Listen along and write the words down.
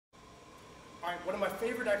Alright, one of my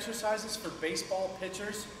favorite exercises for baseball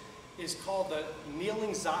pitchers is called the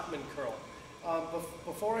kneeling Zottman Curl.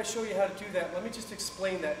 Before I show you how to do that, let me just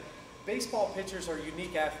explain that baseball pitchers are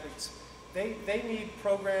unique athletes. They need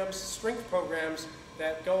programs, strength programs,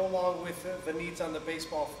 that go along with the needs on the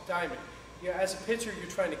baseball diamond. As a pitcher, you're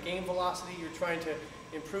trying to gain velocity, you're trying to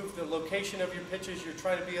improve the location of your pitches, you're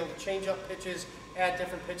trying to be able to change up pitches, add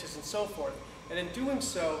different pitches, and so forth. And in doing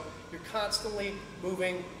so, you're constantly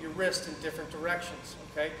moving your wrist in different directions,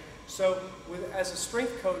 okay? So as a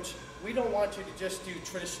strength coach, we don't want you to just do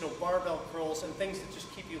traditional barbell curls and things that just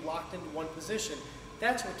keep you locked into one position.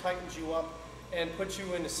 That's what tightens you up and puts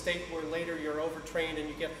you in a state where later you're overtrained and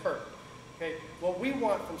you get hurt. Okay? What we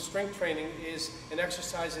want from strength training is an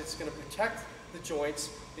exercise that's going to protect the joints,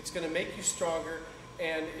 it's going to make you stronger,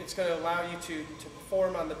 and it's going to allow you to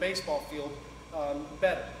perform on the baseball field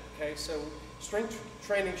better. Okay? So strength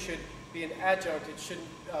training should be an adjunct, it shouldn't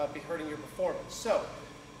be hurting your performance. So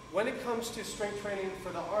when it comes to strength training for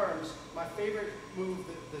the arms, my favorite move,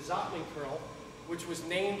 the Zottman Curl, which was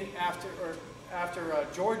named after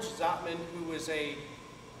George Zottman, who was a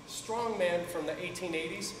strong man from the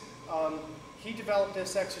 1880s. He developed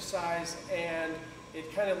this exercise and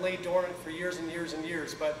it kind of lay dormant for years and years and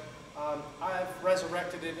years, but I've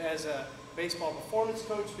resurrected it as a baseball performance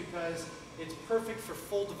coach because it's perfect for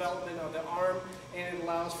full development of the arm, and it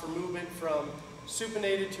allows for movement from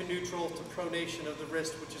supinated to neutral to pronation of the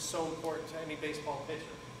wrist, which is so important to any baseball pitcher.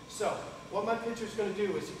 So what my pitcher is going to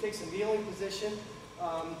do is he takes a kneeling position,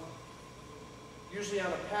 usually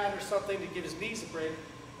on a pad or something to give his knees a break,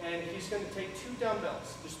 and he's going to take two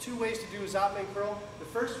dumbbells. There's two ways to do a Zottman curl. The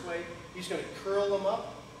first way, he's going to curl them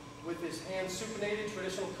up with his hands supinated,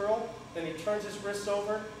 traditional curl. Then he turns his wrists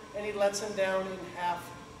over and he lets them down in half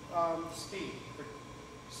speed.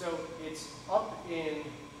 So it's up in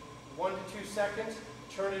 1 to 2 seconds,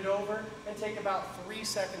 turn it over, and take about 3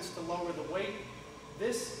 seconds to lower the weight.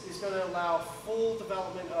 This is going to allow full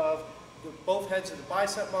development of both heads of the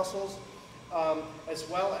bicep muscles, as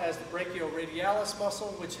well as the brachioradialis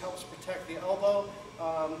muscle, which helps protect the elbow.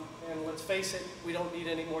 And let's face it, we don't need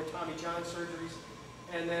any more Tommy John surgeries.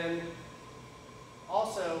 And then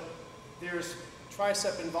also, there's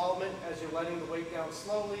tricep involvement as you're letting the weight down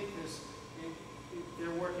slowly, because they're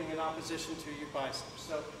working in opposition to your biceps.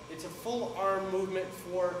 So it's a full arm movement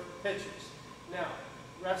for pitchers. Now,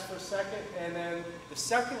 rest for a second, and then the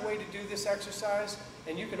second way to do this exercise,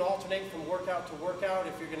 and you can alternate from workout to workout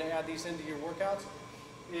if you're going to add these into your workouts,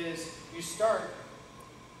 is you start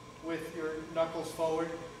with your knuckles forward,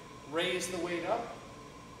 raise the weight up,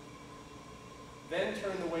 then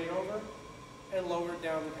turn the weight over, and lower it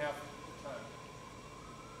down in half the time.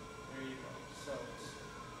 There you go. So it's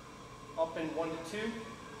up in 1 to 2,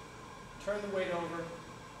 turn the weight over,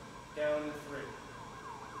 down in 3.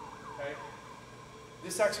 Okay?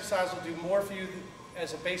 This exercise will do more for you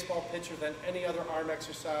as a baseball pitcher than any other arm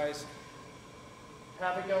exercise.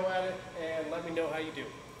 Have a go at it and let me know how you do.